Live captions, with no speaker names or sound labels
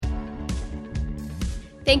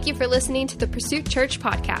Thank you for listening to the Pursuit Church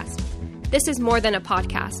podcast. This is more than a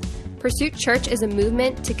podcast. Pursuit Church is a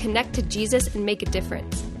movement to connect to Jesus and make a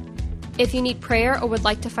difference. If you need prayer or would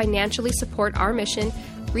like to financially support our mission,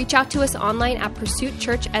 reach out to us online at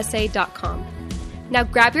pursuitchurchsa.com. Now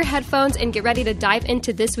grab your headphones and get ready to dive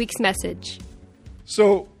into this week's message.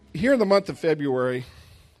 So here in the month of February,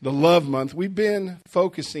 the love month, we've been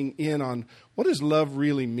focusing in on what does love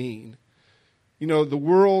really mean? You know, the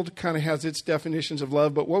world kind of has its definitions of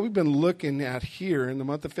love, but what we've been looking at here in the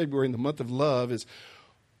month of February, in the month of love, is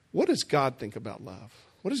what does God think about love?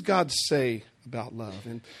 What does God say about love?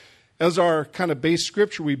 And as our kind of base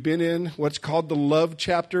scripture, we've been in what's called the love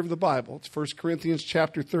chapter of the Bible. It's 1 Corinthians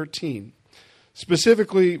chapter 13,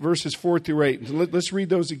 specifically verses 4 through 8. And let's read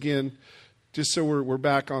those again, just so we're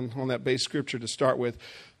back on that base scripture to start with.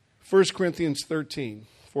 1 Corinthians 13,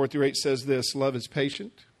 4 through 8 says this: love is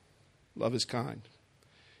patient. Love is kind.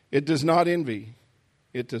 It does not envy.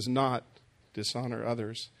 It does not dishonor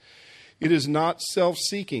others. It is not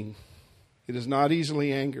self-seeking. It is not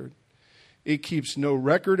easily angered. It keeps no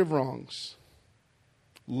record of wrongs.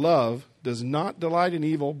 Love does not delight in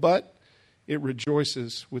evil, but it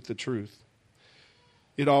rejoices with the truth.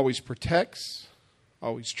 It always protects,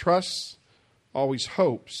 always trusts, always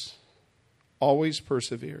hopes, always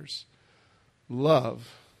perseveres. Love,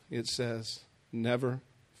 it says, never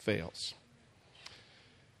fails.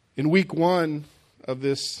 In week 1 of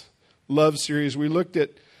this love series, we looked at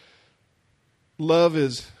love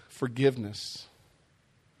as forgiveness.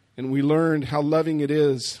 And we learned how loving it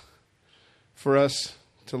is for us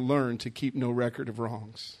to learn to keep no record of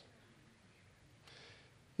wrongs.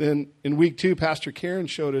 Then in week 2, Pastor Karen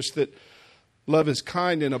showed us that love is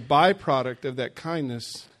kind, and a byproduct of that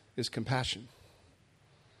kindness is compassion.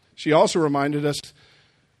 She also reminded us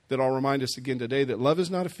that I'll remind us again today that love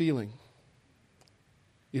is not a feeling.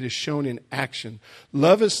 It is shown in action.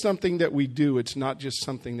 Love is something that we do. It's not just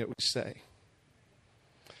something that we say.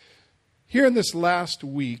 Here in this last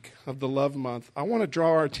week of the love month, I want to draw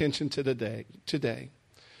our attention to today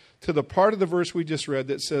to the part of the verse we just read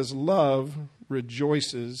that says, love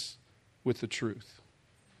rejoices with the truth.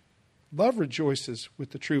 Love rejoices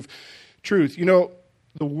with the truth. You know,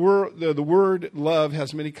 the word love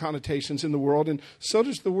has many connotations in the world, and so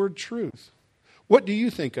does the word truth. What do you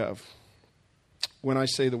think of when I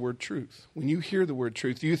say the word truth? When you hear the word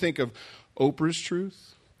truth, do you think of Oprah's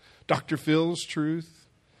truth, Dr. Phil's truth,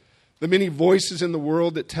 the many voices in the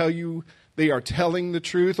world that tell you they are telling the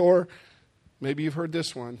truth? Or maybe you've heard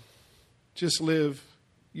this one: just live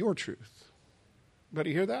your truth.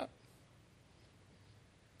 Anybody hear that?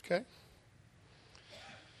 Okay.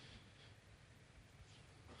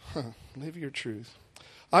 Live your truth.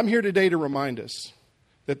 I'm here today to remind us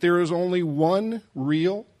that there is only one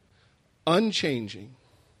real, unchanging,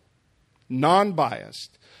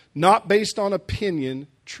 non-biased, not based on opinion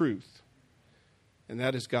truth. And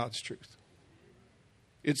that is God's truth.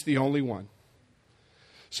 It's the only one.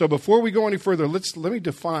 So before we go any further, let me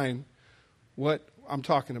define what I'm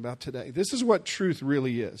talking about today. This is what truth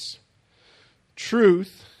really is.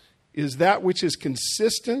 Truth is that which is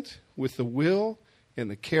consistent with the will and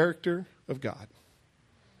the character of God.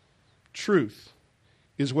 Truth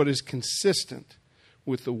is what is consistent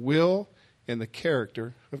with the will and the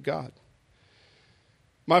character of God.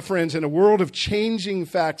 My friends, in a world of changing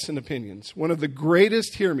facts and opinions, one of the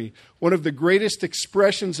greatest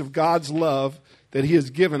expressions of God's love that He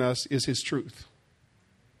has given us is His truth.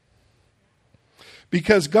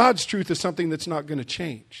 Because God's truth is something that's not going to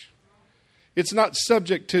change. It's not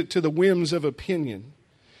subject to the whims of opinion.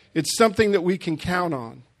 It's something that we can count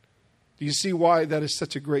on. Do you see why that is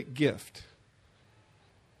such a great gift?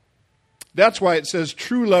 That's why it says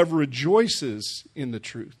true love rejoices in the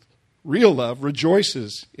truth. Real love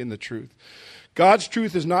rejoices in the truth. God's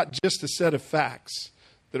truth is not just a set of facts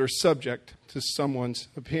that are subject to someone's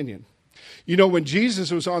opinion. You know, when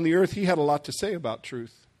Jesus was on the earth, He had a lot to say about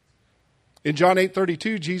truth. In John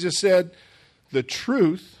 8:32, Jesus said, "The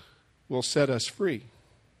truth will set us free."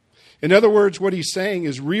 In other words, what He's saying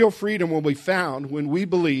is real freedom will be found when we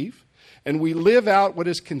believe and we live out what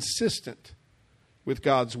is consistent with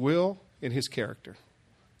God's will and His character.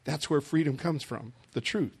 That's where freedom comes from, the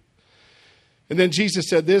truth. And then Jesus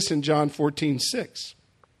said this in John 14:6.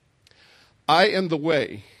 I am the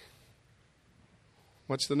way.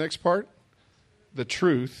 What's the next part? The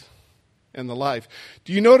truth and the life.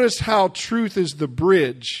 Do you notice how truth is the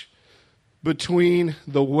bridge between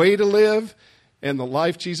the way to live and the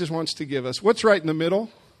life Jesus wants to give us? What's right in the middle?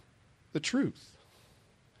 The truth.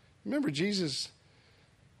 Remember, Jesus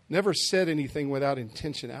never said anything without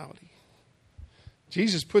intentionality.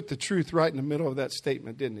 Jesus put the truth right in the middle of that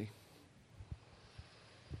statement, didn't He?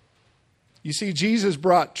 You see, Jesus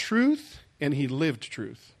brought truth and he lived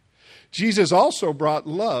truth. Jesus also brought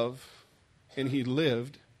love and he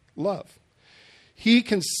lived love. He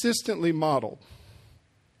consistently modeled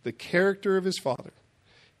the character of his Father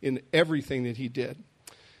in everything that he did.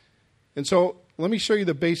 And so let me show you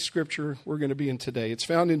the base scripture we're going to be in today. It's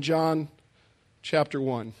found in John chapter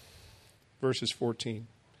 1, verses 14.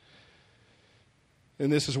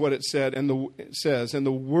 And this is what it said. It says, "And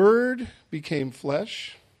the Word became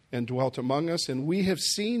flesh and dwelt among us, and we have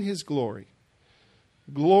seen his glory.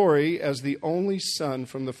 Glory as the only Son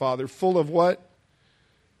from the Father, full of" what?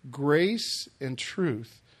 Grace and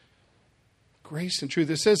truth. Grace and truth.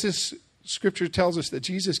 It says this scripture tells us that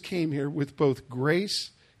Jesus came here with both grace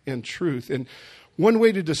and truth. And one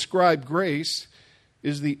way to describe grace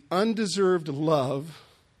is the undeserved love,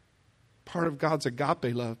 part of God's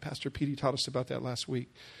agape love. Pastor Petey taught us about that last week.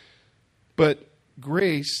 But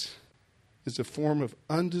grace is a form of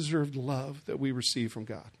undeserved love that we receive from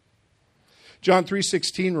God. John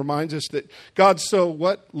 3:16 reminds us that God so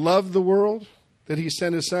what? Loved the world that he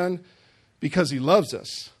sent his Son because he loves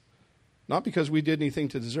us, not because we did anything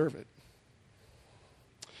to deserve it.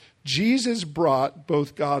 Jesus brought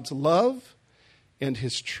both God's love and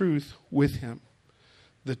his truth with him.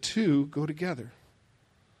 The two go together.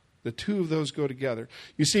 The two of those go together.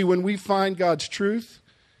 You see, when we find God's truth,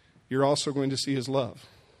 you're also going to see his love.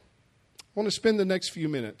 I want to spend the next few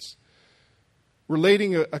minutes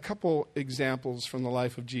relating a couple examples from the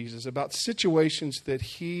life of Jesus about situations that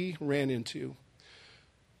he ran into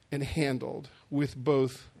and handled with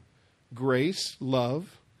both grace,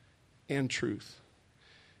 love, and truth.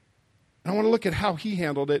 And I want to look at how he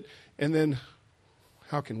handled it, and then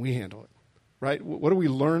how can we handle it, right? What do we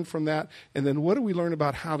learn from that? And then what do we learn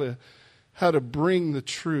about how to bring the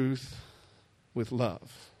truth with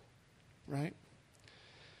love, right?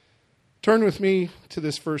 Turn with me to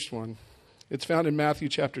this first one. It's found in Matthew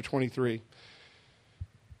chapter 23,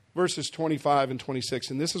 verses 25 and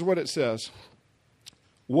 26. And this is what it says.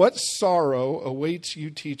 "What sorrow awaits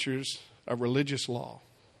you teachers of religious law,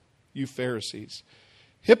 you Pharisees,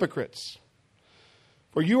 hypocrites!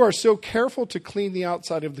 For you are so careful to clean the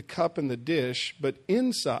outside of the cup and the dish, but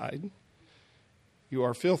inside you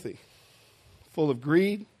are filthy, full of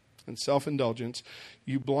greed and self-indulgence,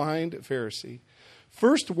 you blind Pharisee.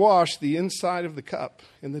 First wash the inside of the cup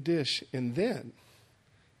and the dish, and then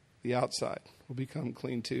the outside will become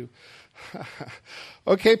clean too."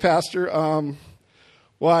 Okay, Pastor,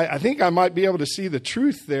 well, I think I might be able to see the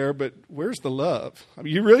truth there, but where's the love? I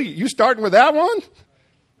mean, you starting with that one?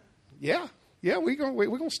 Yeah, we're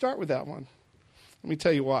going to start with that one. Let me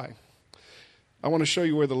tell you why. I want to show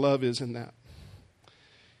you where the love is in that.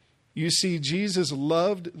 You see, Jesus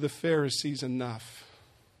loved the Pharisees enough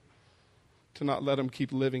to not let them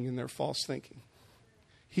keep living in their false thinking.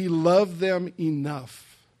 He loved them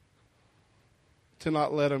enough to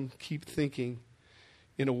not let them keep thinking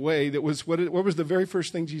in a way that was, what was the very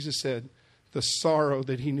first thing Jesus said? The sorrow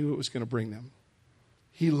that he knew it was going to bring them.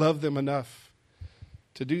 He loved them enough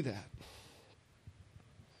to do that.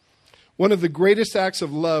 One of the greatest acts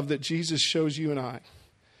of love that Jesus shows you and I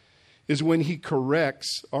is when he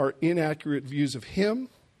corrects our inaccurate views of him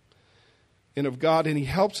and of God, and he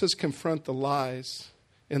helps us confront the lies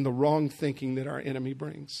and the wrong thinking that our enemy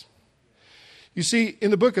brings. You see,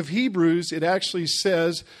 in the book of Hebrews, it actually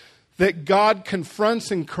says that God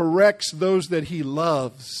confronts and corrects those that he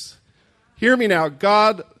loves. Hear me now.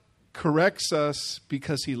 God corrects us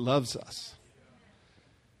because he loves us.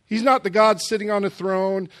 He's not the God sitting on a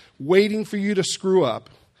throne waiting for you to screw up.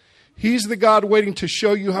 He's the God waiting to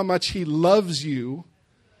show you how much he loves you,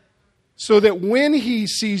 so that when he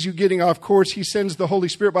sees you getting off course, he sends the Holy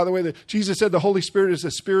Spirit. By the way, Jesus said the Holy Spirit is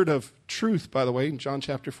the Spirit of truth, by the way, in John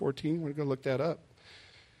chapter 14. We're going to look that up.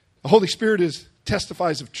 The Holy Spirit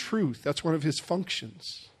testifies of truth. That's one of his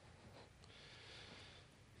functions.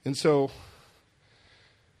 And so,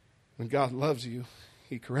 when God loves you,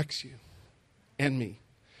 he corrects you and me.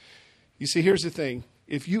 You see, here's the thing.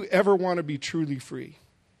 If you ever want to be truly free,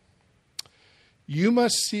 you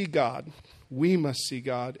must see God. We must see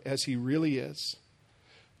God as he really is.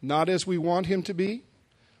 Not as we want him to be,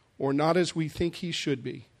 or not as we think he should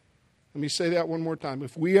be. Let me say that one more time.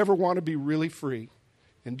 If we ever want to be really free,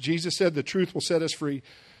 and Jesus said the truth will set us free,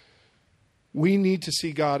 we need to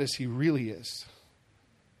see God as he really is.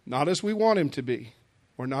 Not as we want him to be,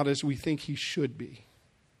 or not as we think he should be.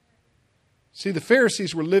 See, the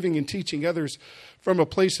Pharisees were living and teaching others from a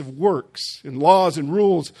place of works and laws and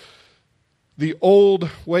rules, the old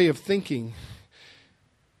way of thinking.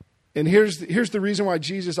 And here's the reason why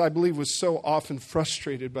Jesus, I believe, was so often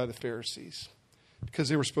frustrated by the Pharisees. Because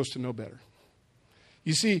they were supposed to know better.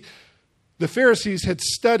 You see, the Pharisees had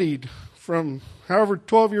studied from however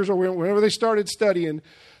 12 years old, whenever they started studying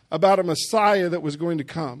about a Messiah that was going to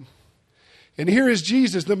come. And here is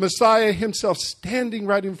Jesus, the Messiah himself, standing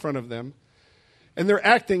right in front of them. And they're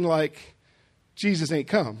acting like Jesus ain't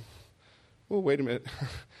come. Well, wait a minute.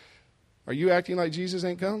 Are you acting like Jesus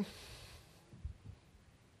ain't come?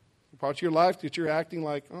 Part of your life that you're acting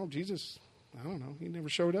like, oh, Jesus, I don't know, he never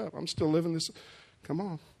showed up. I'm still living this. Come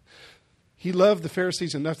on. He loved the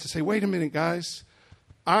Pharisees enough to say, wait a minute, guys.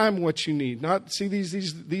 I'm what you need. Not see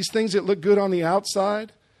these things that look good on the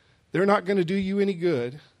outside. They're not going to do you any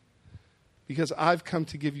good because I've come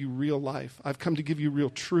to give you real life. I've come to give you real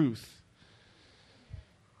truth.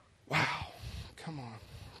 Wow. Come on.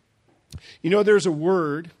 You know, there's a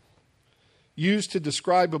word used to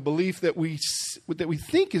describe a belief that we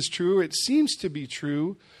think is true. It seems to be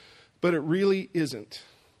true, but it really isn't.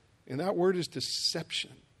 And that word is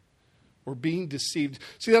deception or being deceived.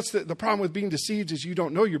 See, that's the problem with being deceived is you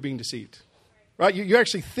don't know you're being deceived. Right? You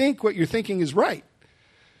actually think what you're thinking is right.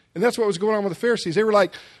 And that's what was going on with the Pharisees. They were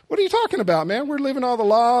like, what are you talking about, man? We're living all the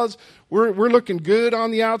laws. We're looking good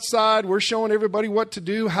on the outside. We're showing everybody what to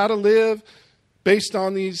do, how to live, based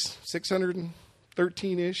on these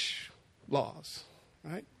 613-ish laws,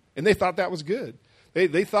 right? And they thought that was good.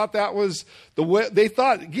 They thought that was the way. They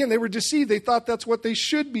thought, again, they were deceived. They thought that's what they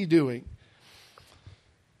should be doing.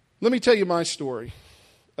 Let me tell you my story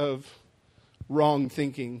of wrong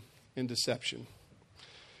thinking and deception.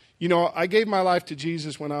 You know, I gave my life to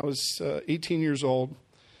Jesus when I was 18 years old.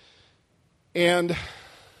 And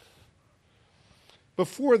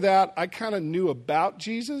before that, I kind of knew about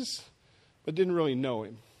Jesus, but didn't really know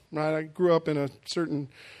him. Right? I grew up in a certain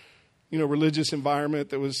religious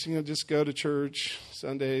environment that was, just go to church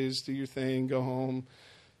Sundays, do your thing, go home.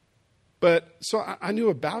 But so I knew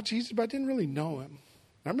about Jesus, but I didn't really know him.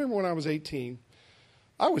 I remember when I was 18,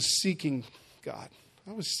 I was seeking God.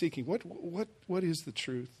 I was seeking what is the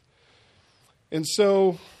truth? And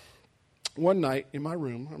so one night in my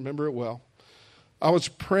room, I remember it well, I was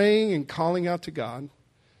praying and calling out to God.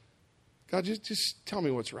 God, just tell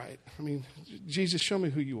me what's right. I mean, Jesus, show me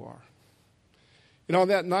who you are. And on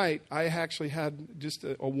that night, I actually had just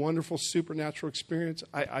a wonderful supernatural experience.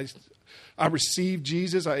 I received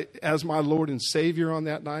Jesus as my Lord and Savior on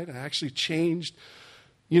that night. I actually changed,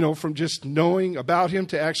 from just knowing about him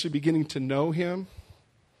to actually beginning to know him.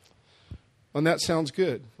 And that sounds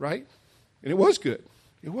good, right? And it was good.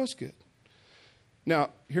 It was good.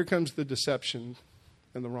 Now, here comes the deception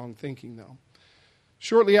and the wrong thinking, though.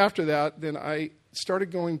 Shortly after that, then I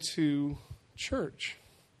started going to church.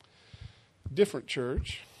 Different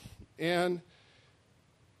church, and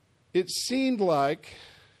it seemed like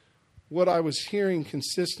what I was hearing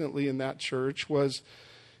consistently in that church was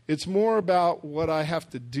it's more about what I have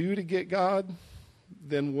to do to get God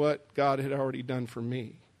than what God had already done for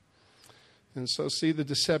me. And so, see, the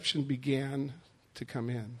deception began to come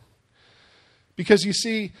in. Because you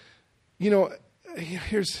see,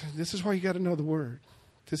 this is why you got to know the Word.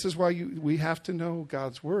 This is why we have to know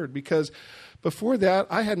God's Word, because before that,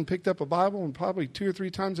 I hadn't picked up a Bible in probably 2 or 3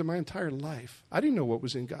 times in my entire life. I didn't know what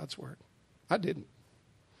was in God's Word. I didn't.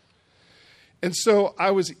 And so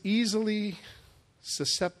I was easily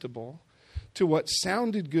susceptible to what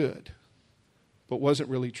sounded good, but wasn't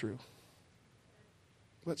really true.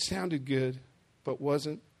 What sounded good, but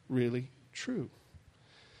wasn't really true.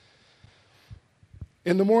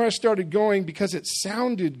 And the more I started going, because it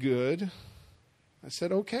sounded good, I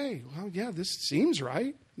said, okay, well, yeah, this seems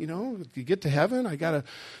right. To get to heaven, I got to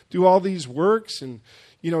do all these works. And,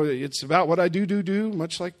 it's about what I do,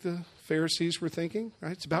 much like the Pharisees were thinking,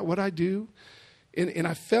 right? It's about what I do. And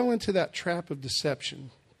I fell into that trap of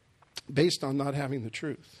deception based on not having the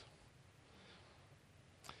truth.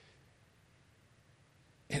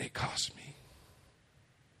 And it cost me.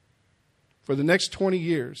 For the next 20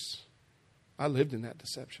 years, I lived in that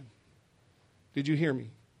deception. Did you hear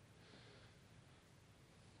me?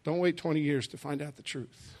 Don't wait 20 years to find out the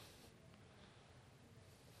truth.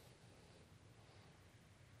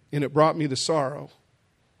 And it brought me the sorrow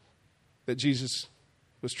that Jesus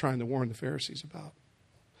was trying to warn the Pharisees about.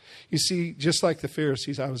 You see, just like the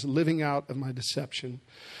Pharisees, I was living out of my deception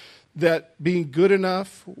that being good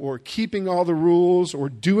enough or keeping all the rules or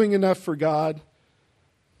doing enough for God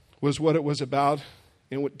was what it was about.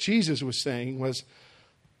 And what Jesus was saying was,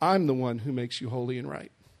 I'm the one who makes you holy and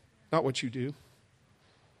right, not what you do.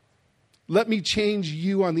 Let me change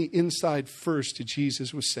you on the inside first,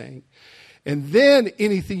 Jesus was saying. And then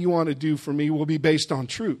anything you want to do for me will be based on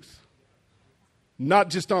truth, not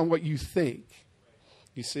just on what you think.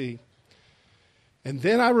 You see? And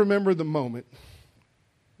then I remember the moment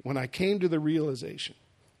when I came to the realization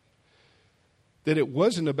that it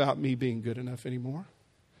wasn't about me being good enough anymore.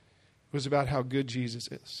 It was about how good Jesus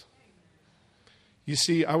is. You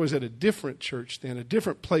see, I was at a different church then, a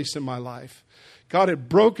different place in my life. God had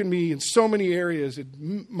broken me in so many areas.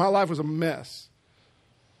 My life was a mess.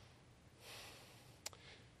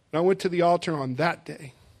 And I went to the altar on that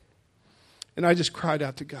day. And I just cried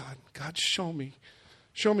out to God, God, show me.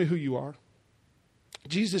 Show me who you are.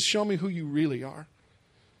 Jesus, show me who you really are.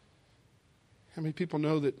 How many people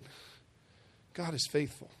know that God is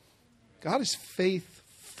faithful? God is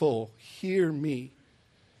faithful. Hear me.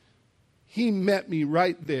 He met me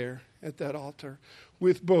right there at that altar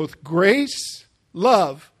with both grace,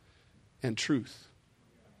 love, and truth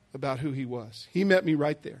about who he was. He met me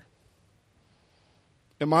right there.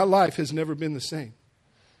 And my life has never been the same.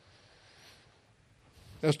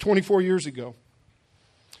 That was 24 years ago.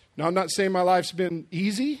 Now, I'm not saying my life's been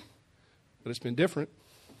easy, but it's been different.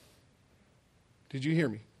 Did you hear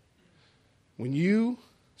me? When you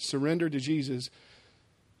surrender to Jesus,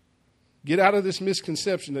 get out of this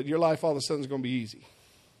misconception that your life all of a sudden is going to be easy.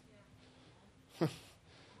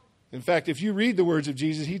 In fact, if you read the words of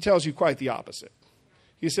Jesus, he tells you quite the opposite.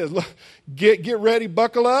 He says, look, get ready,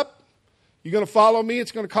 buckle up. You're going to follow me.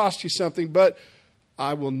 It's going to cost you something, but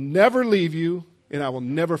I will never leave you and I will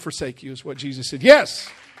never forsake you, is what Jesus said. Yes,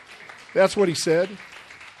 that's what he said.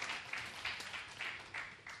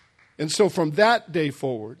 And so from that day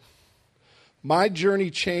forward, my journey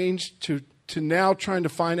changed to now trying to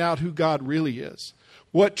find out who God really is,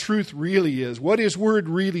 what truth really is, what his word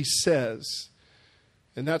really says.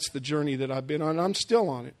 And that's the journey that I've been on. I'm still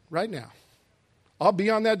on it right now. I'll be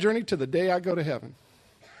on that journey to the day I go to heaven.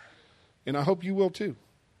 And I hope you will too.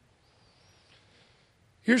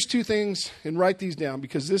 Here's two things, and write these down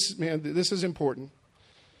because this is important.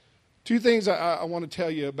 Two things I want to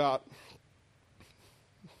tell you about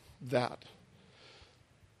that.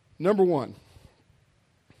 Number one,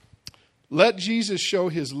 let Jesus show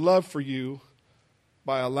his love for you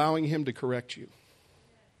by allowing him to correct you.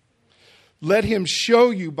 Let him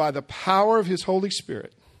show you by the power of his Holy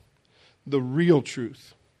Spirit the real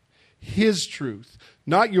truth. His truth,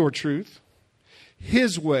 not your truth.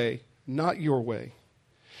 His way, not your way.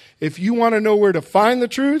 If you want to know where to find the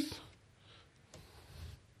truth,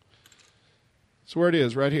 that's where it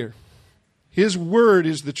is, right here. His word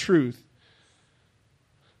is the truth.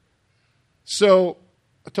 So,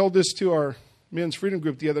 I told this to our men's freedom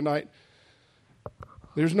group the other night.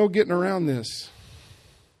 There's no getting around this.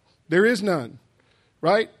 There is none,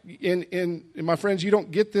 right? And my friends, you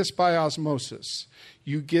don't get this by osmosis.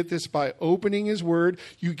 You get this by opening his word.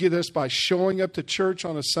 You get this by showing up to church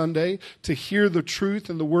on a Sunday to hear the truth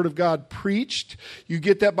and the word of God preached. You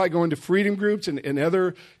get that by going to freedom groups and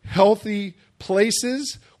other healthy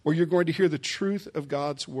places where you're going to hear the truth of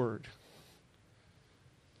God's word.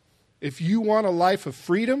 If you want a life of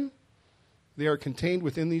freedom, they are contained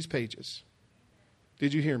within these pages.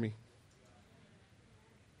 Did you hear me?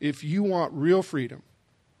 If you want real freedom,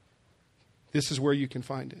 this is where you can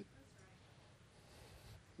find it.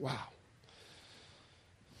 Wow.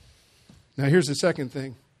 Now here's the second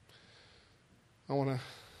thing I want to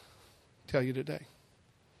tell you today.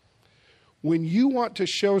 When you want to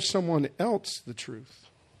show someone else the truth,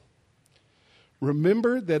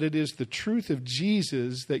 remember that it is the truth of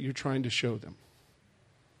Jesus that you're trying to show them.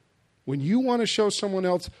 When you want to show someone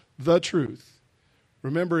else the truth,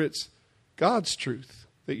 remember it's God's truth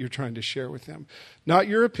that you're trying to share with them. Not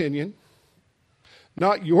your opinion,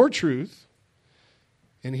 not your truth.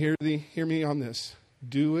 And hear me on this.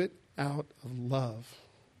 Do it out of love,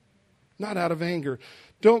 not out of anger.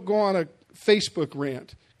 Don't go on a Facebook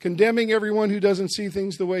rant condemning everyone who doesn't see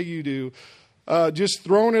things the way you do. Just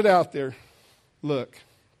throwing it out there. Look,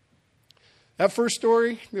 that first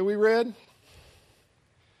story that we read,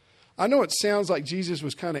 I know it sounds like Jesus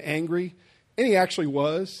was kind of angry, and he actually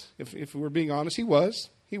was. If we're being honest, he was.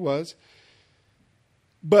 He was.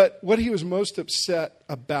 But what he was most upset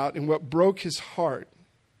about and what broke his heart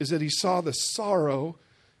is that he saw the sorrow.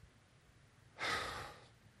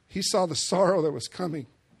 He saw the sorrow that was coming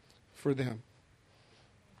for them.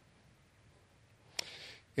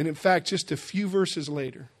 And in fact, just a few verses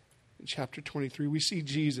later, in chapter 23, we see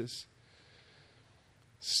Jesus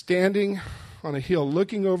standing on a hill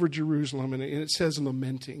looking over Jerusalem, and it says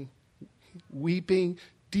lamenting, weeping,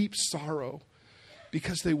 deep sorrow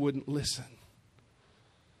because they wouldn't listen.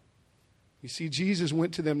 You see, Jesus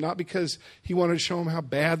went to them not because he wanted to show them how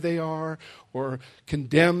bad they are or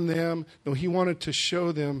condemn them. No, he wanted to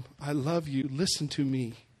show them, I love you, listen to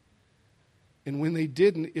me. And when they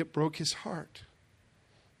didn't, it broke his heart.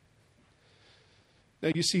 Now,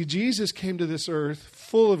 you see, Jesus came to this earth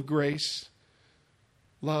full of grace,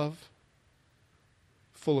 love,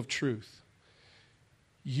 full of truth.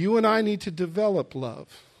 You and I need to develop love.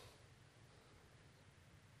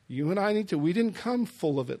 You and I we didn't come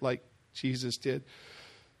full of it like Jesus did.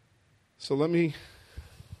 So let me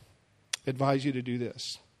advise you to do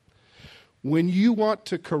this. When you want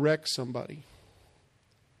to correct somebody,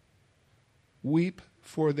 weep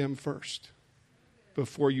for them first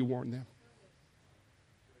before you warn them.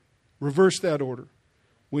 Reverse that order.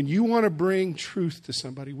 When you want to bring truth to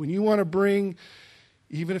somebody, when you want to bring,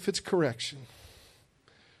 even if it's correction,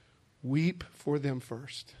 weep for them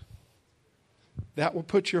first. That will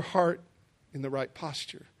put your heart in the right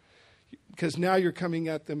posture. Because now you're coming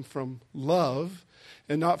at them from love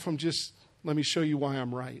and not from just, let me show you why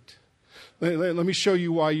I'm right. Let me show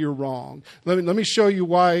you why you're wrong. Let me show you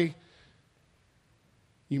why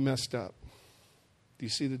you messed up. Do you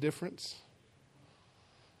see the difference?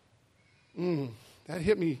 That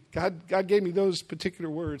hit me. God gave me those particular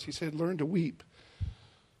words. He said, learn to weep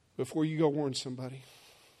before you go warn somebody.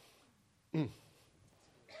 Man.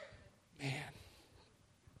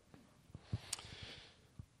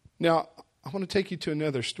 Now, I want to take you to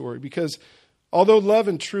another story because although love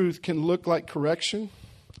and truth can look like correction,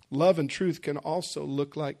 love and truth can also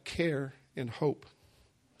look like care and hope.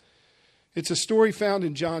 It's a story found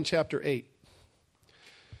in John chapter 8.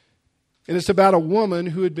 And it's about a woman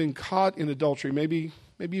who had been caught in adultery. Maybe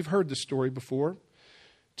you've heard the story before.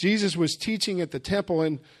 Jesus was teaching at the temple,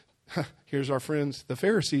 and here's our friends, the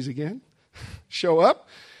Pharisees again, show up.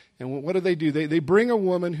 And what do? They bring a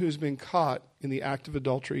woman who's been caught in the act of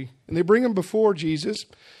adultery. And they bring him before Jesus.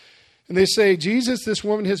 And they say, Jesus, this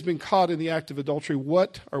woman has been caught in the act of adultery.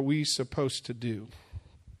 What are we supposed to do?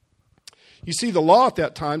 You see, the law at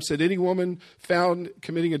that time said any woman found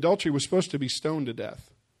committing adultery was supposed to be stoned to death.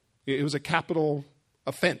 It was a capital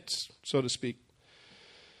offense, so to speak.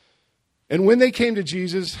 And when they came to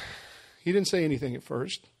Jesus, he didn't say anything at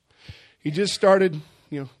first. He just started,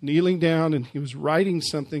 kneeling down, and he was writing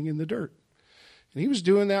something in the dirt. And he was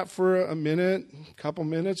doing that for a minute, a couple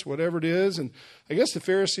minutes, whatever it is. And I guess the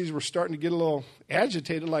Pharisees were starting to get a little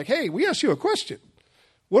agitated, like, hey, we asked you a question.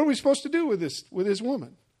 What are we supposed to do with this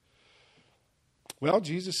woman? Well,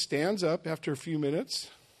 Jesus stands up after a few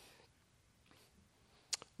minutes,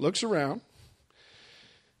 looks around,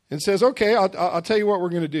 and says, okay, I'll tell you what we're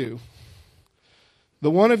going to do.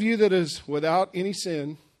 The one of you that is without any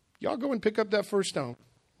sin, y'all go and pick up that first stone.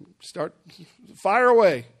 Start, fire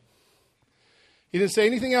away. He didn't say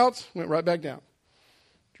anything else, went right back down.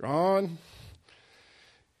 Drawn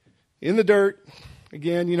in the dirt.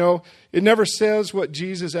 Again, it never says what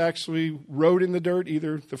Jesus actually wrote in the dirt,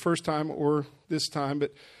 either the first time or this time.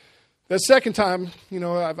 But that second time,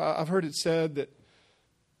 I've heard it said that,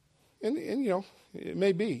 and it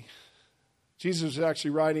may be, Jesus was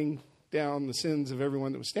actually writing down the sins of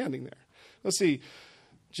everyone that was standing there. Let's see.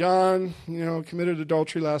 John, committed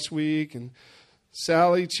adultery last week, and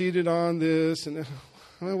Sally cheated on this, and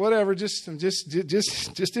whatever. Just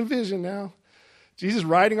envision now. Jesus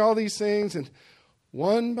writing all these things, and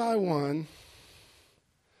one by one,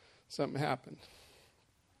 something happened.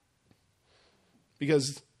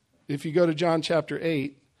 Because if you go to John chapter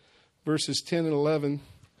 8, verses 10 and 11,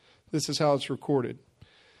 this is how it's recorded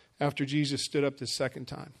after Jesus stood up the second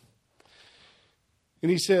time. And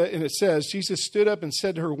it says, Jesus stood up and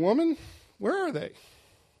said to her, woman, where are they?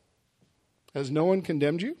 Has no one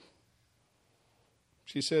condemned you?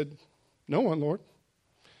 She said, no one, Lord.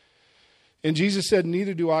 And Jesus said,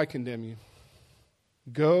 neither do I condemn you.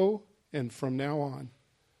 Go, and from now on,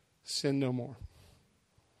 sin no more.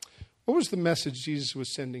 What was the message Jesus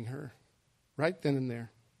was sending her right then and there?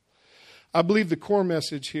 I believe the core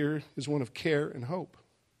message here is one of care and hope.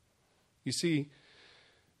 You see,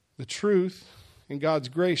 the truth and God's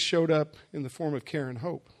grace showed up in the form of care and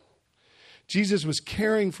hope. Jesus was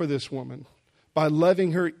caring for this woman by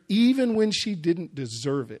loving her even when she didn't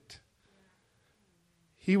deserve it.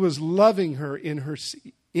 He was loving her in her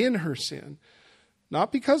sin,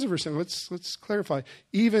 not because of her sin. Let's clarify.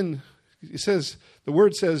 Even the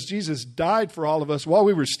word says Jesus died for all of us while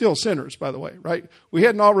we were still sinners, by the way, right? We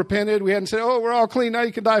hadn't all repented. We hadn't said, oh, we're all clean, now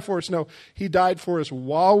you can die for us. No, he died for us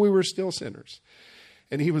while we were still sinners.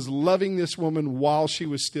 And he was loving this woman while she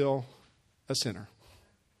was still a sinner.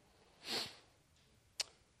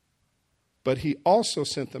 But he also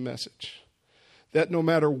sent the message that no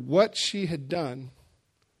matter what she had done,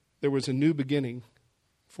 there was a new beginning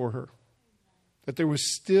for her. That there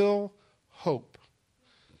was still hope.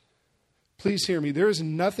 Please hear me. There is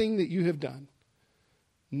nothing that you have done,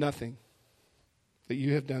 nothing that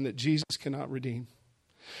you have done that Jesus cannot redeem.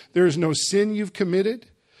 There is no sin you've committed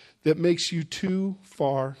that makes you too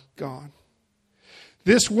far gone.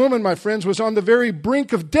 This woman, my friends, was on the very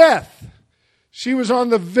brink of death. She was on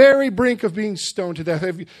the very brink of being stoned to death.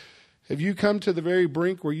 Have you come to the very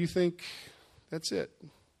brink where you think, that's it?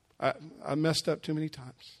 I messed up too many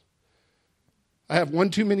times. I have one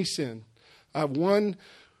too many sin. I have one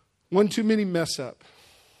too many mess up.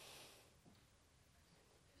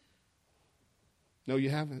 No, you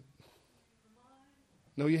haven't.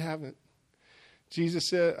 No, you haven't. Jesus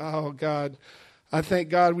said, oh, God, I thank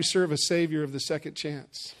God we serve a Savior of the second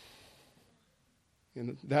chance.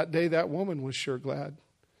 And that day, that woman was sure glad.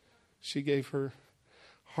 She gave her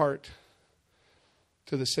heart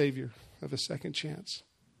to the Savior of a second chance.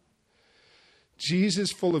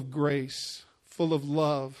 Jesus, full of grace, full of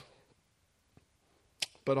love,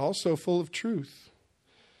 but also full of truth.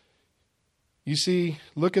 You see,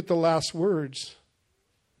 look at the last words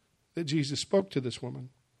that Jesus spoke to this woman.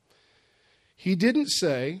 He didn't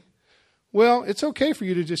say, well, it's okay for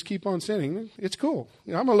you to just keep on sinning. It's cool.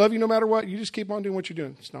 I'm going to love you no matter what. You just keep on doing what you're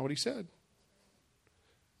doing. It's not what he said.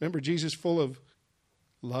 Remember, Jesus full of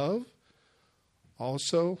love,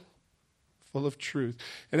 also full of truth.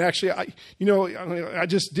 And actually, I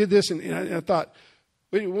just did this and I thought,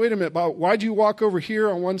 wait a minute, Bob, why'd you walk over here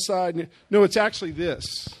on one side? No, it's actually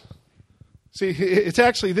this. See, it's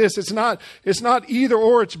actually this. It's not either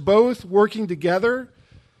or, it's both working together.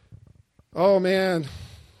 Oh, man,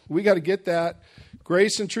 we got to get that.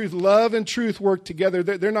 Grace and truth, love and truth work together.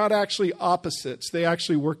 They're not actually opposites. They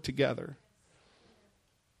actually work together.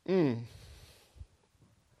 Wow.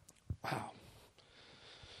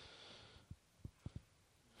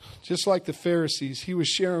 Just like the Pharisees, he was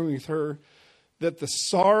sharing with her that the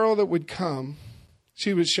sorrow that would come,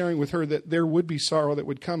 she was sharing with her that there would be sorrow that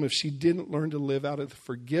would come if she didn't learn to live out of the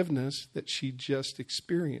forgiveness that she just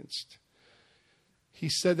experienced. He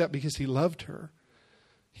said that because he loved her.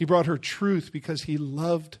 He brought her truth because he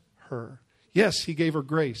loved her. Yes, he gave her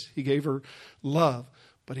grace. He gave her love.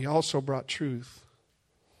 But he also brought truth.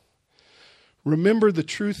 Remember the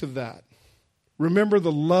truth of that. Remember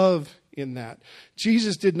the love in that.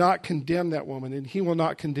 Jesus did not condemn that woman, and he will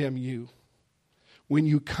not condemn you. When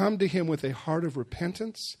you come to him with a heart of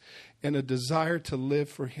repentance and a desire to live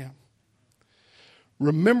for him.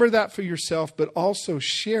 Remember that for yourself, but also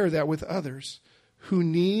share that with others who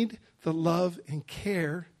need the love and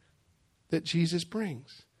care that Jesus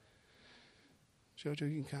brings. Jojo,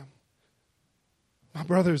 you can come. My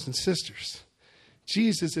brothers and sisters,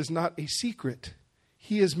 Jesus is not a secret.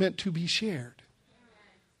 He is meant to be shared.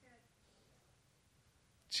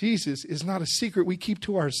 Jesus is not a secret we keep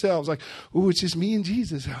to ourselves. Like, oh, it's just me and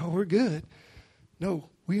Jesus. Oh, we're good. No,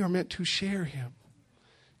 we are meant to share him.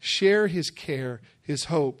 Share his care, his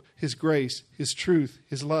hope, his grace, his truth,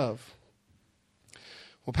 his love.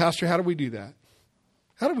 Well, Pastor, how do we do that?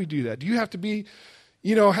 How do we do that? Do you have to be,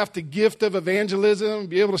 have the gift of evangelism,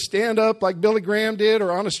 be able to stand up like Billy Graham did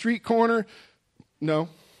or on a street corner? No.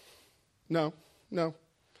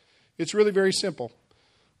 It's really very simple.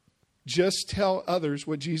 Just tell others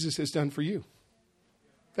what Jesus has done for you.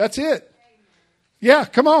 That's it. Yeah,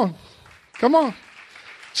 come on.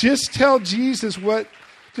 Just tell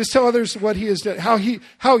others what he has done.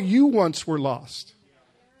 How you once were lost.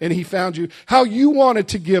 And he found you. How you wanted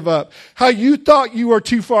to give up. How you thought you were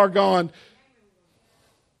too far gone.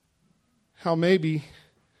 How maybe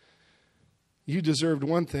you deserved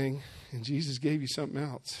one thing and Jesus gave you something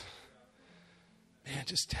else. Man,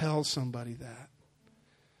 just tell somebody that.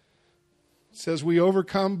 It says we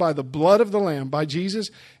overcome by the blood of the Lamb, by Jesus,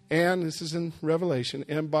 and this is in Revelation,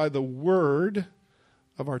 and by the word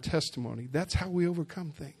of our testimony. That's how we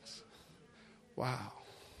overcome things. Wow.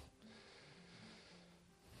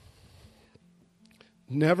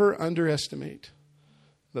 Never underestimate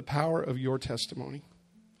the power of your testimony.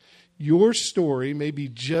 Your story may be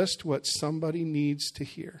just what somebody needs to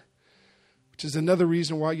hear, which is another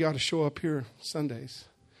reason why you ought to show up here Sundays.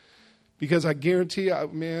 Because I guarantee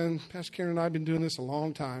you, Pastor Karen and I have been doing this a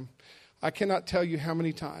long time. I cannot tell you how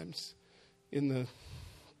many times in the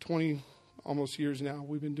 20 almost years now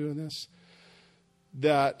we've been doing this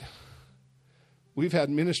that we've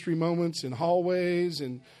had ministry moments in hallways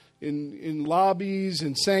and in lobbies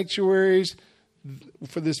and sanctuaries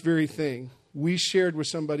for this very thing. We shared with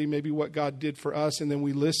somebody maybe what God did for us, and then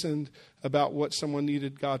we listened about what someone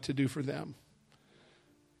needed God to do for them.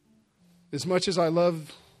 As much as I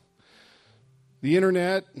love the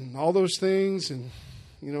internet and all those things and,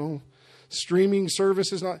 streaming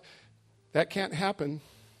services, that can't happen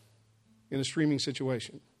in a streaming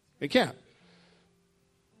situation. It can't.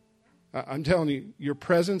 I'm telling you, your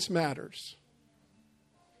presence matters.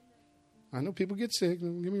 I know people get sick,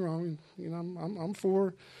 don't get me wrong. I'm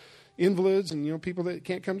for, invalids and, people that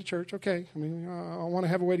can't come to church. Okay, I mean, I want to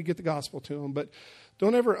have a way to get the gospel to them. But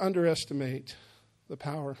don't ever underestimate the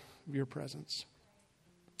power of your presence.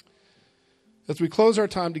 As we close our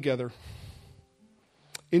time together,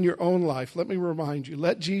 in your own life, let me remind you,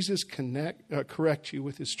 let Jesus correct you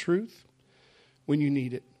with his truth when you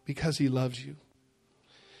need it, because he loves you.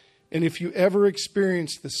 And if you ever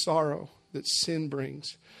experience the sorrow that sin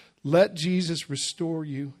brings, let Jesus restore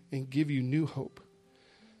you and give you new hope,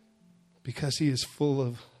 because he is full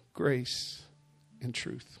of grace and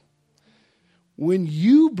truth. When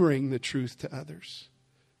you bring the truth to others,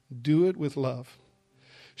 do it with love.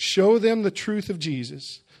 Show them the truth of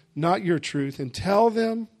Jesus, not your truth, and tell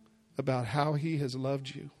them about how he has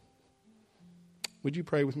loved you. Would you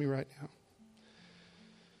pray with me right now?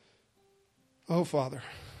 Oh, Father,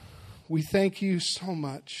 we thank you so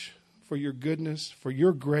much for your goodness, for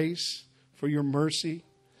your grace, for your mercy,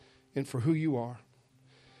 and for who you are.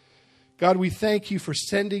 God, we thank you for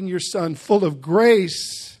sending your Son full of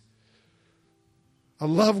grace, a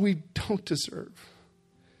love we don't deserve,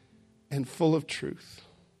 and full of truth.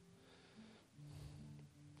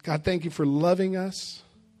 God, thank you for loving us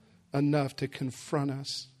enough to confront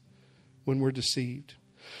us when we're deceived,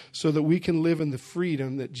 so that we can live in the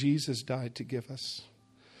freedom that Jesus died to give us.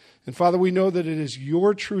 And Father, we know that it is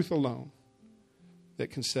your truth alone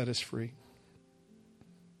that can set us free.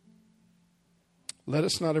 Let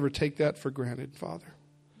us not ever take that for granted, Father.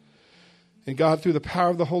 And God, through the power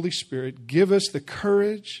of the Holy Spirit, give us the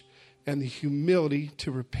courage and the humility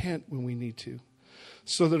to repent when we need to,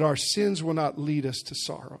 so that our sins will not lead us to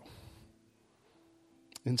sorrow.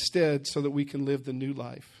 Instead, so that we can live the new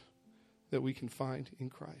life that we can find in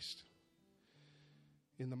Christ.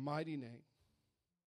 In the mighty name